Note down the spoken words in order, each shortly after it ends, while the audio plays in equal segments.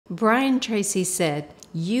Brian Tracy said,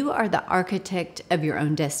 "You are the architect of your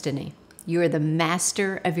own destiny. You are the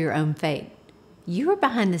master of your own fate. You are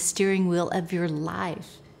behind the steering wheel of your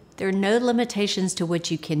life. There are no limitations to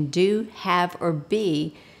what you can do, have, or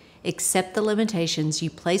be, except the limitations you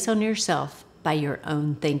place on yourself by your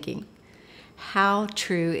own thinking." How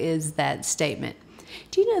true is that statement?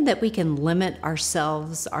 Do you know that we can limit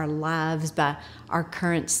ourselves, our lives, by our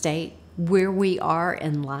current state, where we are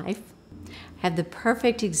in life? I have the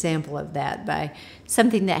perfect example of that by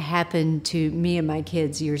something that happened to me and my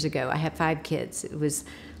kids years ago. I have 5 kids. It was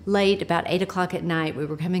late, about 8 o'clock at night. We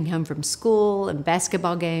were coming home from school and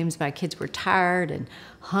basketball games. My kids were tired and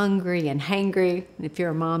hungry and hangry. If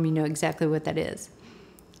you're a mom, you know exactly what that is.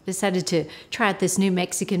 Decided to try out this new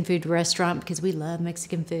Mexican food restaurant because we love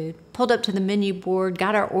Mexican food. Pulled up to the menu board,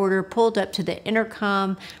 got our order, pulled up to the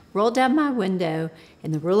intercom, rolled down my window,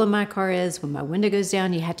 and the rule in my car is when my window goes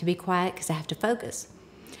down, you have to be quiet because I have to focus.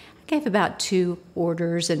 I gave about 2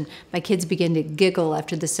 orders, and my kids began to giggle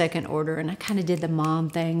after the second order, and I kind of did the mom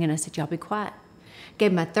thing, and I said, "Y'all be quiet."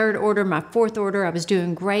 Gave my 3rd order, my 4th order. I was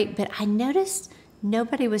doing great, but I noticed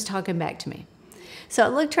nobody was talking back to me. So I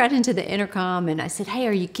looked right into the intercom and I said, "Hey,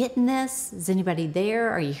 are you getting this? Is anybody there?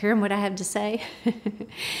 Are you hearing what I have to say?" As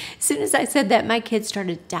soon as I said that, my kids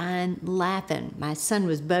started dying laughing. My son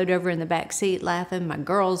was bowed over in the back seat laughing. My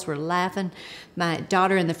girls were laughing. My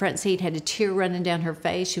daughter in the front seat had a tear running down her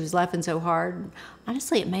face. She was laughing so hard.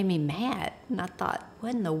 Honestly, it made me mad. And I thought,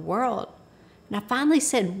 what in the world? And I finally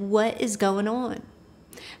said, "What is going on?"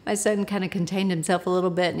 My son kind of contained himself a little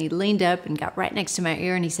bit, and he leaned up and got right next to my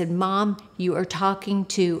ear, and he said, "Mom, you are talking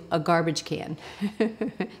to a garbage can."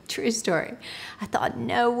 True story. I thought,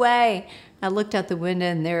 no way. I looked out the window,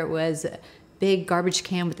 and there it was, a big garbage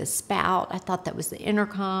can with a spout. I thought that was the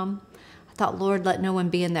intercom. I thought, Lord, let no one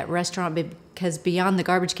be in that restaurant, because beyond the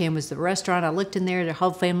garbage can was the restaurant. I looked in there, the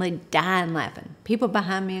whole family dying laughing. People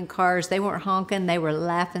behind me in cars, they weren't honking, they were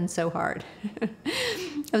laughing so hard.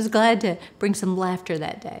 I was glad to bring some laughter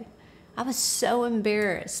that day. I was so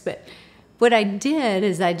embarrassed, but what I did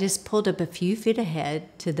is I just pulled up a few feet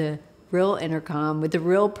ahead to the real intercom with the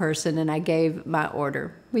real person, and I gave my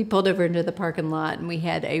order. We pulled over into the parking lot, and we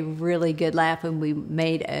had a really good laugh, and we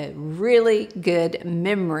made a really good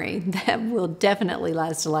memory that will definitely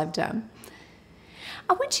last a lifetime.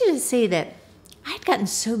 I want you to see that I had gotten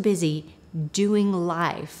so busy doing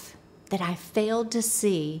life that I failed to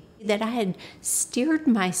see that I had steered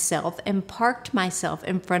myself and parked myself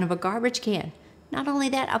in front of a garbage can. Not only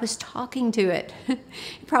that, I was talking to it. It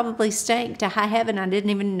probably stank to high heaven. I didn't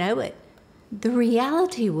even know it. The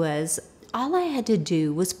reality was, all I had to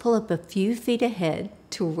do was pull up a few feet ahead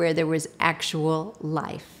to where there was actual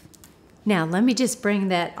life. Now, let me just bring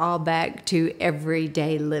that all back to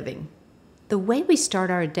everyday living. The way we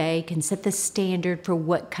start our day can set the standard for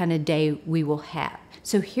what kind of day we will have.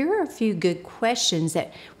 So here are a few good questions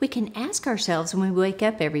that we can ask ourselves when we wake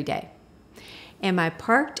up every day. Am I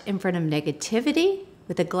parked in front of negativity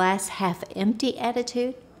with a glass half empty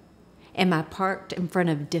attitude? Am I parked in front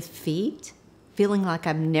of defeat, feeling like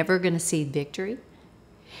I'm never going to see victory?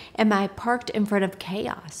 Am I parked in front of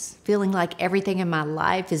chaos, feeling like everything in my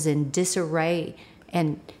life is in disarray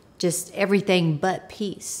and just everything but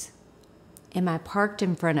peace? Am I parked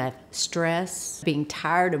in front of stress, being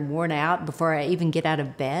tired and worn out before I even get out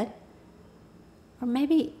of bed? Or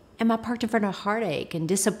maybe am I parked in front of heartache and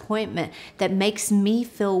disappointment that makes me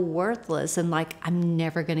feel worthless and like I'm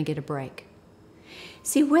never going to get a break?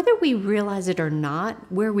 See, whether we realize it or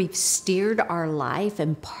not, where we've steered our life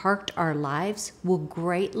and parked our lives will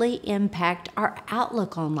greatly impact our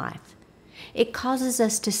outlook on life. It causes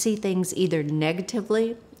us to see things either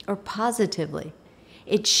negatively or positively.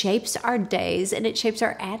 It shapes our days and it shapes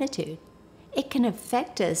our attitude. It can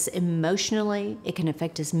affect us emotionally, it can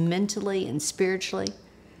affect us mentally and spiritually.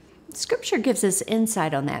 Scripture gives us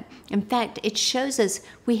insight on that. In fact, it shows us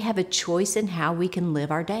we have a choice in how we can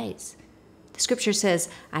live our days. The Scripture says,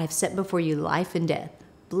 "I have set before you life and death,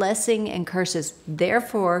 blessing and curses.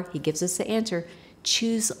 Therefore," he gives us the answer,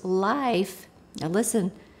 "choose life." Now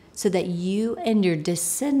listen, so that you and your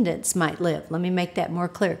descendants might live. Let me make that more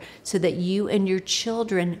clear. So that you and your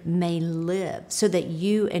children may live. So that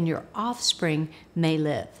you and your offspring may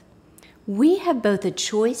live. We have both a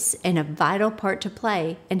choice and a vital part to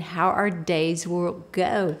play in how our days will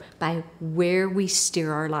go by where we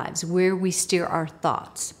steer our lives, where we steer our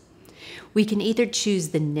thoughts. We can either choose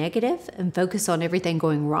the negative and focus on everything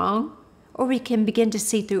going wrong, or we can begin to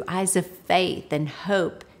see through eyes of faith and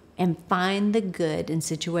hope and find the good in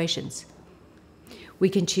situations. We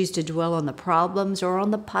can choose to dwell on the problems or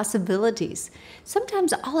on the possibilities.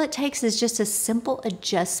 Sometimes all it takes is just a simple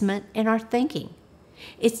adjustment in our thinking.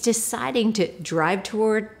 It's deciding to drive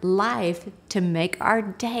toward life to make our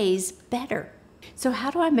days better. So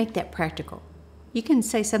how do I make that practical? You can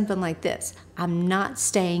say something like this: I'm not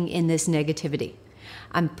staying in this negativity.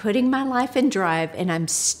 I'm putting my life in drive, and I'm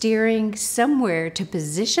steering somewhere to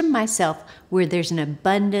position myself where there's an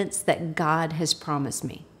abundance that God has promised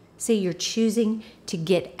me. See, you're choosing to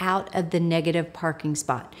get out of the negative parking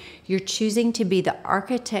spot. You're choosing to be the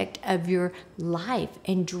architect of your life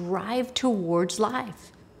and drive towards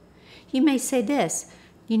life. You may say this: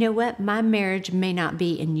 you know what? My marriage may not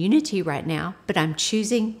be in unity right now, but I'm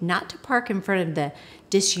choosing not to park in front of the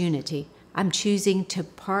disunity. I'm choosing to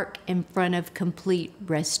park in front of complete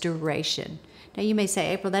restoration. Now you may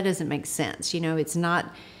say, April, that doesn't make sense.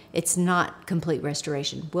 It's not complete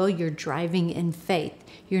restoration. Well, you're driving in faith.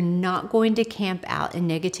 You're not going to camp out in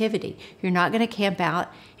negativity. You're not going to camp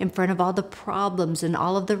out in front of all the problems and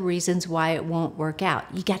all of the reasons why it won't work out.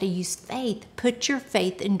 You got to use faith. Put your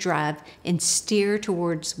faith in drive and steer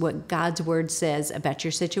towards what God's word says about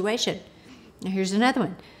your situation. Now here's another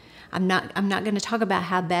one. I'm not going to talk about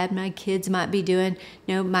how bad my kids might be doing.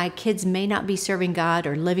 No, my kids may not be serving God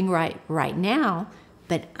or living right now,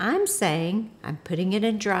 but I'm saying I'm putting it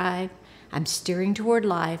in drive. I'm steering toward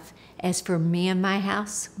life. As for me and my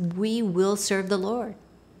house, we will serve the Lord.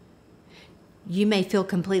 You may feel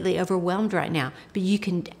completely overwhelmed right now, but you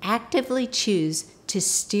can actively choose to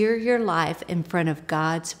steer your life in front of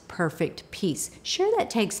God's perfect peace. Sure, that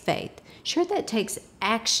takes faith. Sure, that takes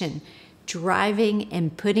action. Driving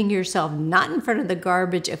and putting yourself not in front of the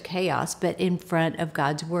garbage of chaos, but in front of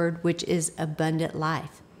God's word, which is abundant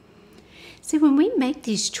life. See, when we make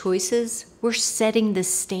these choices, we're setting the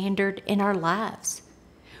standard in our lives.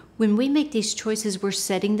 When we make these choices, we're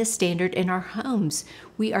setting the standard in our homes.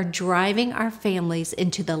 We are driving our families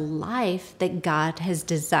into the life that God has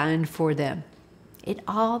designed for them. It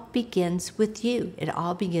all begins with you. It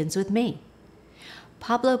all begins with me.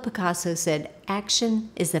 Pablo Picasso said, action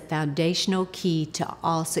is the foundational key to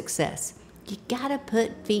all success. You gotta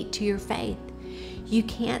put feet to your faith. You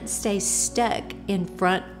can't stay stuck in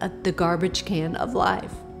front of the garbage can of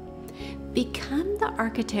life. Become the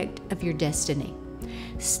architect of your destiny.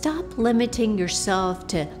 Stop limiting yourself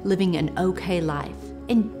to living an okay life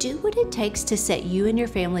and do what it takes to set you and your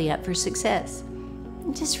family up for success.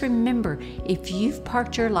 And just remember, if you've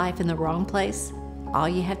parked your life in the wrong place, all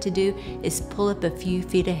you have to do is pull up a few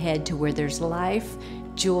feet ahead to where there's life,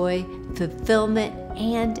 joy, fulfillment,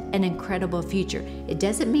 and an incredible future. It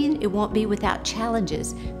doesn't mean it won't be without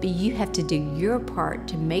challenges, but you have to do your part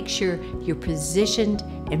to make sure you're positioned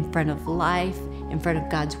in front of life, in front of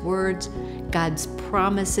God's words, God's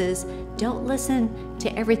promises. Don't listen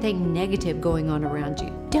to everything negative going on around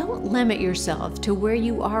you. Don't limit yourself to where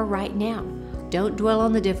you are right now. Don't dwell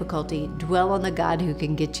on the difficulty. Dwell on the God who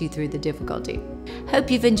can get you through the difficulty. Hope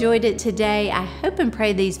you've enjoyed it today. I hope and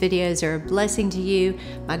pray these videos are a blessing to you.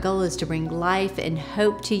 My goal is to bring life and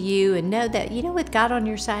hope to you, and know that, with God on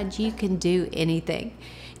your side, you can do anything.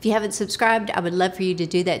 If you haven't subscribed, I would love for you to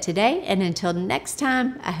do that today. And until next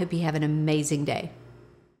time, I hope you have an amazing day.